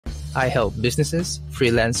I help businesses,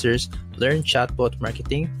 freelancers learn chatbot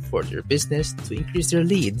marketing for their business to increase their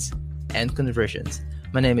leads and conversions.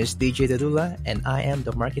 My name is DJ Dadula and I am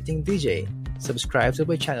the marketing DJ. Subscribe to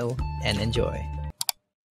my channel and enjoy.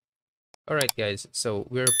 Alright guys, so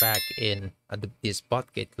we're back in these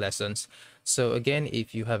Botcake lessons. So again,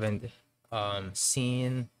 if you haven't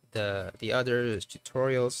seen the other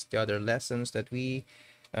tutorials, the other lessons that we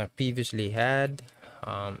previously had,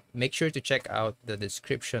 make sure to check out the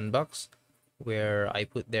description box where I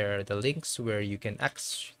put there the links where you can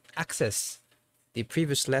access the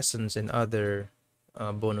previous lessons and other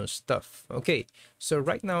bonus stuff. Okay, so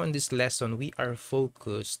right now in this lesson, we are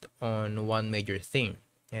focused on one major thing,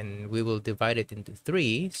 and we will divide it into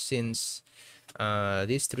three since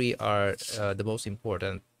these three are the most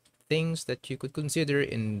important things that you could consider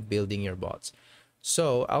in building your bots.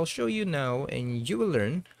 So I'll show you now and you will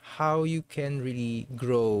learn how you can really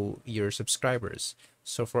grow your subscribers.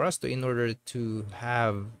 So for us to, in order to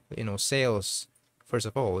have, sales, first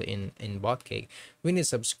of all, in Botcake, we need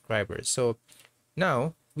subscribers. So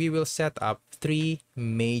now we will set up three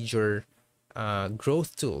major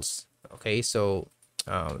growth tools. Okay, so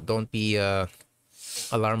don't be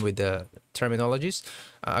alarmed with the terminologies.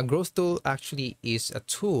 A growth tool actually is a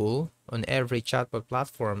tool on every chatbot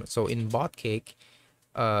platform. So in Botcake,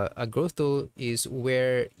 a growth tool is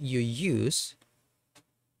where you use,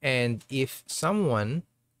 and if someone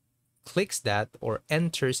clicks that or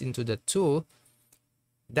enters into the tool,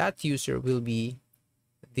 that user will be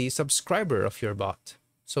the subscriber of your bot.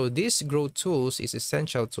 So this growth tools is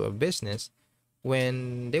essential to a business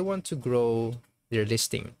when they want to grow their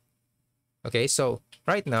listing. Okay, so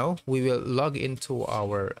right now we will log into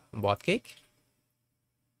our Botcake,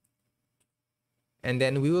 and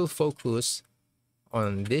then we will focus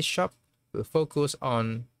on this shop. We'll focus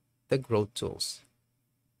on the growth tools.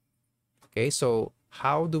 Okay, so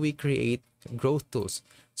how do we create growth tools?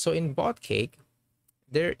 So in Botcake,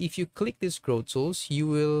 there, if you click these growth tools, you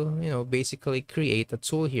will, basically create a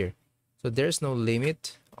tool here. So there's no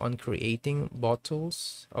limit on creating bot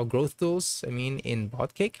tools or growth tools, in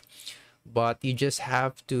Botcake, but you just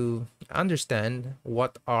have to understand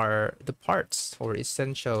what are the parts or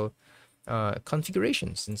essential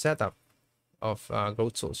configurations and setup of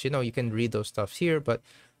growth tools. You can read those stuff here, but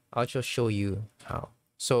I'll just show you how.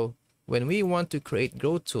 So when we want to create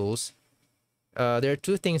growth tools, there are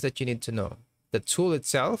two things that you need to know: the tool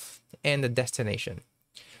itself and the destination.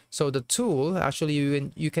 So the tool,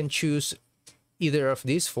 actually, you can choose either of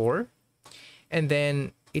these four, and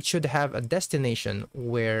then it should have a destination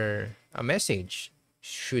where a message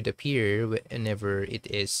should appear whenever it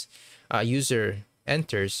is a user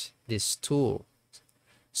enters this tool.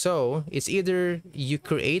 So it's either you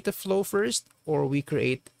create a flow first or we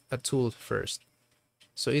create a tool first.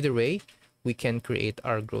 So either way, we can create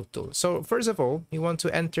our growth tool. So first of all, we want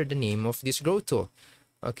to enter the name of this growth tool.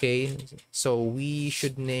 Okay, so we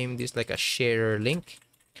should name this like a share link.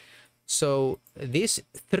 So these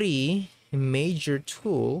three major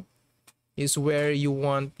tool is where you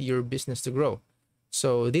want your business to grow.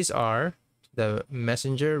 So these are the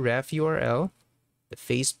Messenger ref URL, the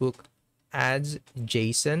Facebook ads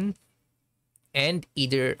JSON, and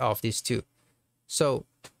either of these two. So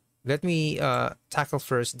let me tackle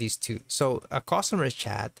first these two. So a customer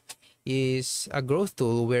chat is a growth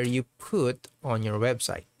tool where you put on your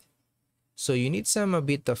website. So you need a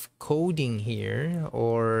bit of coding here,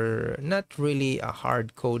 or not really a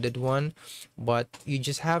hard coded one, but you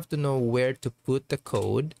just have to know where to put the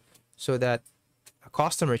code so that a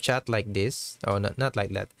customer chat like this, oh, not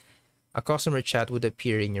like that, a customer chat would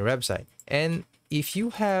appear in your website. And if you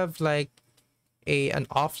have like an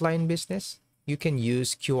offline business, you can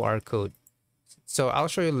use QR code. So I'll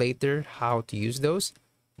show you later how to use those,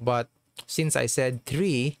 but since I said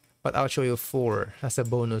three, but I'll show you four as a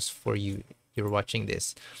bonus for you. You're watching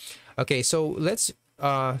this. Okay, so let's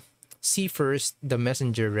see first the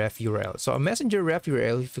Messenger ref URL. So a Messenger ref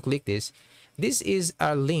URL, if you click this is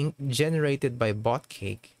a link generated by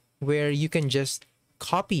Botcake where you can just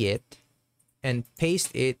copy it and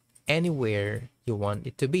paste it anywhere you want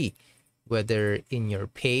it to be, whether in your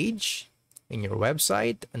page, in your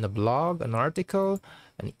website, in a blog, an article,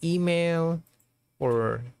 an email,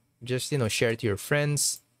 or just share it to your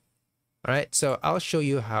friends. All right, so I'll show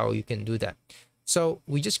you how you can do that. So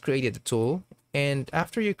we just created the tool, and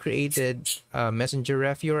after you created a Messenger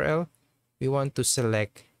ref URL, we want to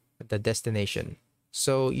select the destination.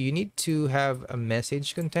 So you need to have a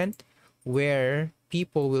message content where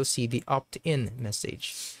people will see the opt-in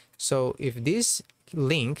message. So if this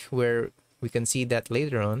link, where we can see that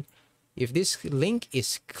later on, if this link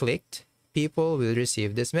is clicked, people will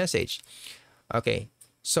receive this message. Okay,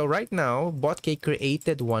 So right now, Botcake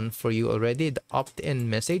created one for you already, the opt-in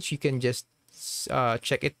message. You can just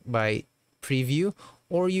check it by preview,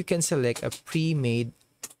 or you can select a pre-made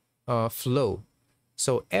flow.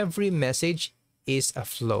 So every message is a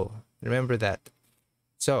flow. Remember that.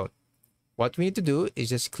 So what we need to do is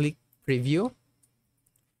just click preview.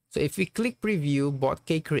 So if we click preview,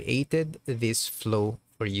 Botcake created this flow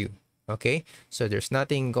for you. Okay, so there's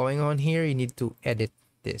nothing going on here. You need to edit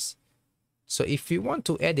this. So if you want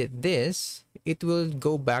to edit this, it will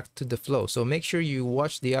go back to the flow. So make sure you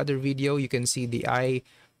watch the other video. You can see the I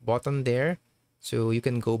button there. So you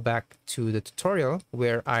can go back to the tutorial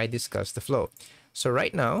where I discussed the flow. So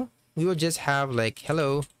right now, we will just have like,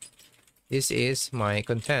 hello, this is my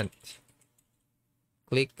content.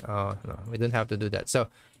 Click, no, we don't have to do that. So,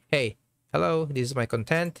 hey, hello, this is my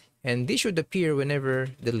content. And this should appear whenever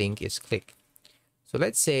the link is clicked. So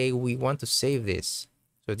let's say we want to save this.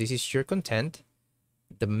 So this is your content.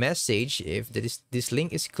 The message, if this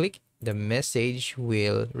link is clicked, the message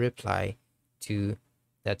will reply to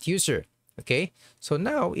that user. Okay, so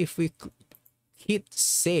now if we hit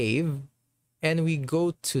save and we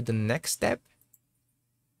go to the next step,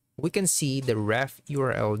 we can see the ref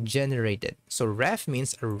URL generated. So ref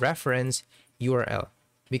means a reference URL.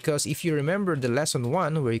 Because if you remember the lesson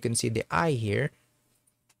 1, where you can see the I here,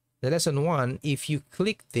 the lesson 1, if you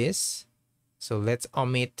click this, so let's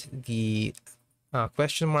omit the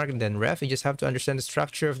question mark and then ref. You just have to understand the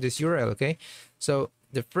structure of this URL, okay? So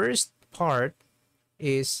the first part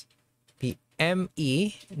is the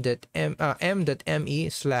m.me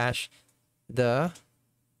slash the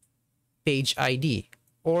page ID,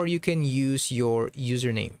 or you can use your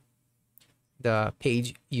username, the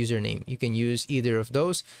page username. You can use either of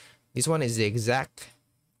those. This one is the exact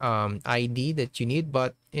ID that you need,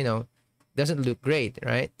 but you know, doesn't look great,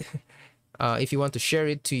 right? If you want to share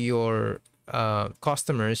it to your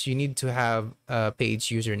customers, you need to have a page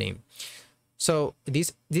username. So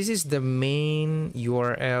this is the main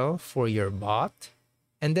URL for your bot,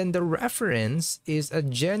 and then the reference is a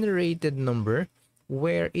generated number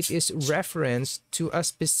where it is referenced to a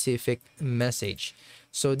specific message.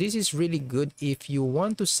 So this is really good if you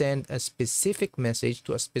want to send a specific message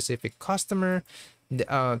to a specific customer,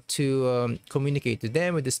 to communicate to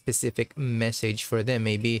them with a specific message for them.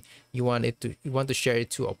 Maybe you want to share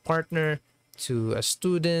it to a partner, to a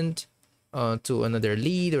student, to another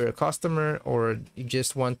lead or a customer, or you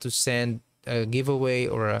just want to send a giveaway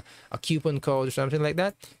or a coupon code or something like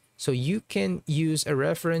that. So you can use a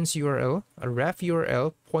reference URL, a ref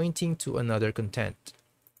URL pointing to another content.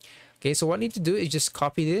 Okay, so what you need to do is just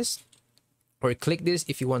copy this or click this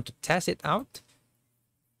if you want to test it out.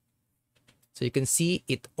 So you can see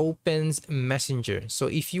it opens Messenger. So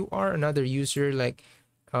if you are another user, like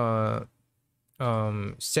send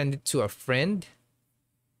it to a friend,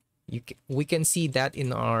 we can see that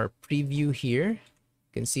in our preview here.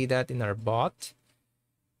 You can see that in our bot.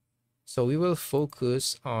 So we will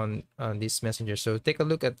focus on this messenger. So take a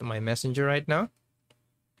look at my messenger right now.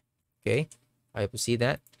 Okay, I will see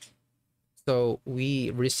that. So we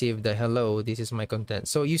received the hello, this is my content.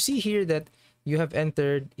 So you see here that you have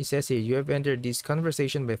entered, it says here, you have entered this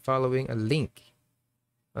conversation by following a link.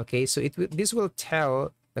 Okay, so this will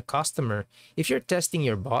tell the customer. If you're testing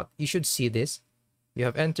your bot, you should see this. You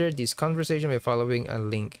have entered this conversation by following a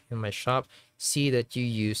link in my shop. See that you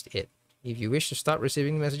used it. If you wish to stop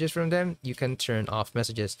receiving messages from them, you can turn off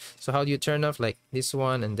messages. So how do you turn off? Like this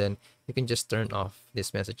one, and then you can just turn off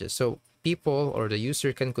these messages. So people or the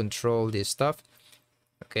user can control this stuff.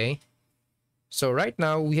 Okay. So right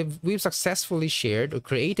now we've successfully shared or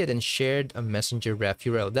created and shared a messenger ref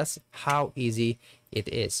URL. That's how easy it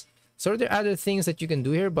is. So there are other things that you can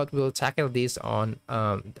do here, but we'll tackle this on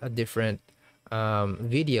a different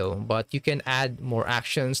video. But you can add more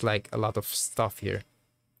actions, like a lot of stuff here.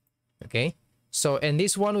 Okay, so in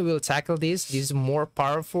this one we will tackle this. This is more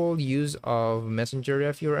powerful use of messenger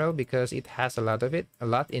ref URL because it has a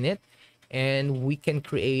lot in it, and we can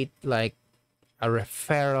create like a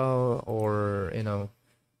referral or, you know,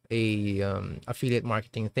 a affiliate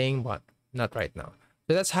marketing thing, but not right now.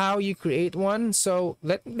 So that's how you create one. So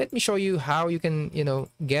let me show you how you can, you know,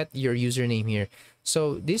 get your username here.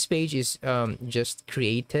 So this page is just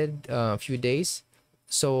created a few days,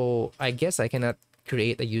 so I guess I cannot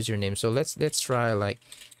create a username. So let's try like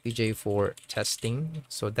Dijae for testing.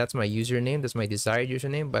 So that's my username, that's my desired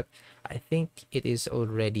username, but I think it is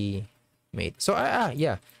already made. So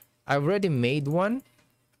yeah, I already made one.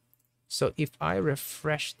 So if I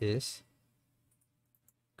refresh this,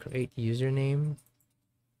 create username.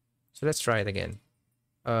 So let's try it again.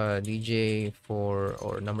 DJ for,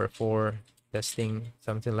 or number 4 testing,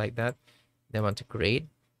 something like that. Then I want to create.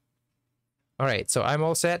 All right, so I'm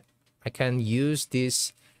all set. I can use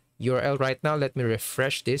this URL right now. Let me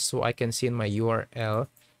refresh this so I can see in my URL.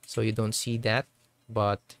 So you don't see that,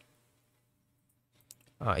 but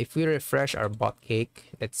if we refresh our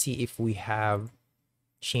Botcake, let's see if we have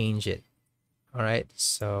changed it. All right,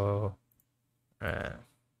 so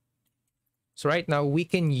right now we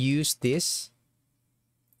can use this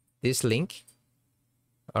link.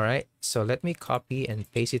 All right, so let me copy and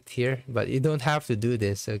paste it here, but you don't have to do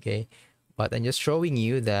this, okay? But I'm just showing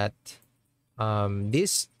you that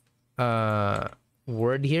this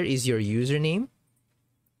word here is your username,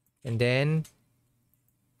 and then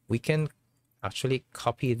we can actually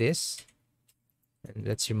copy this, and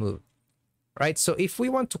let's remove. Right, so if we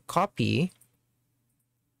want to copy,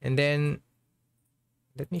 and then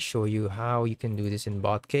let me show you how you can do this in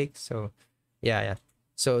Botcake. So yeah,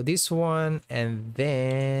 so this one, and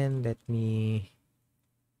then let me,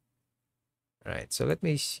 all right, so let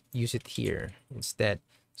me use it here instead.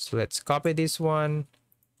 So let's copy this one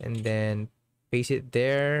and then paste it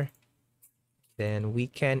there. Then we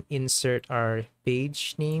can insert our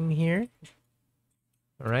page name here.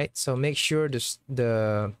 All right, so make sure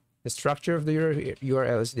the structure of the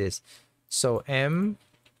URL is this. So m.me/Dijae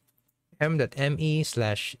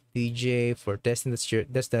for testing.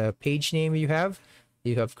 That's the page name you have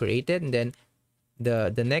created, and then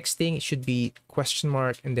the next thing should be question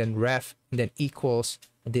mark and then ref and then equals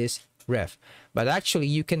this ref. But actually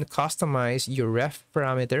you can customize your ref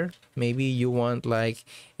parameter. Maybe you want like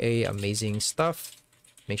a amazing stuff.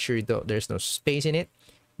 Make sure there's no space in it,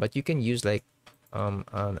 but you can use like an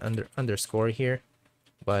underscore here.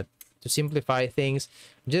 But to simplify things,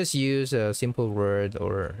 just use a simple word,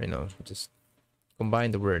 or just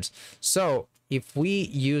combine the words. So if we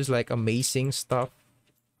use like amazing stuff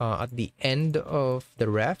at the end of the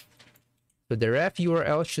ref, so the ref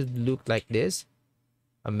URL should look like this,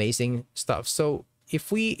 amazing stuff. So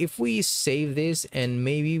if we save this and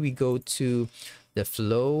maybe we go to the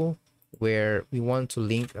flow where we want to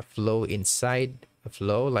link a flow inside a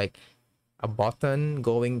flow, like a button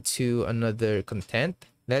going to another content,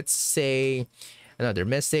 let's say another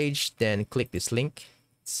message, then click this link.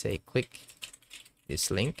 Say click this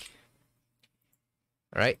link.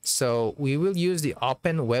 All right, so we will use the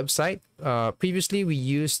open website. Previously we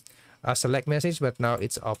used a select message, but now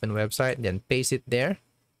it's open website. Then paste it there,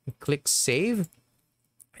 click save,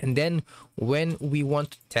 and then when we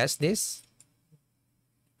want to test this,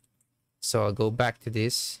 so I'll go back to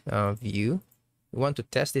this view. We want to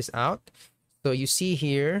test this out. So you see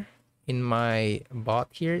here in my bot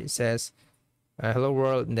here, it says hello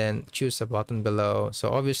world, and then choose a button below.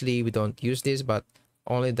 So obviously we don't use this, but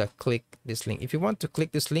only the click this link. If you want to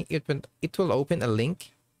click this link, it will open a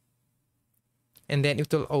link, and then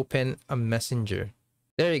it will open a messenger.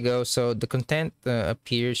 There you go. So the content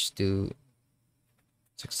appears to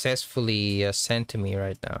successfully sent to me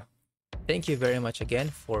right now. Thank you very much again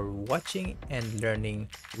for watching and learning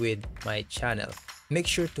with my channel. Make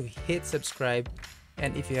sure to hit subscribe,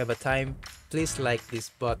 and if you have a time, please like this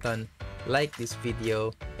button, like this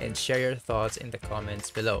video, and share your thoughts in the comments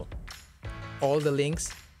below. All the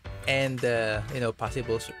links and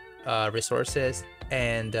possible resources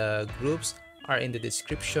and groups are in the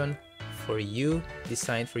description for you,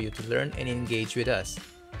 designed for you to learn and engage with us.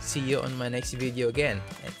 See you on my next video again,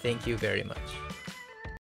 and thank you very much.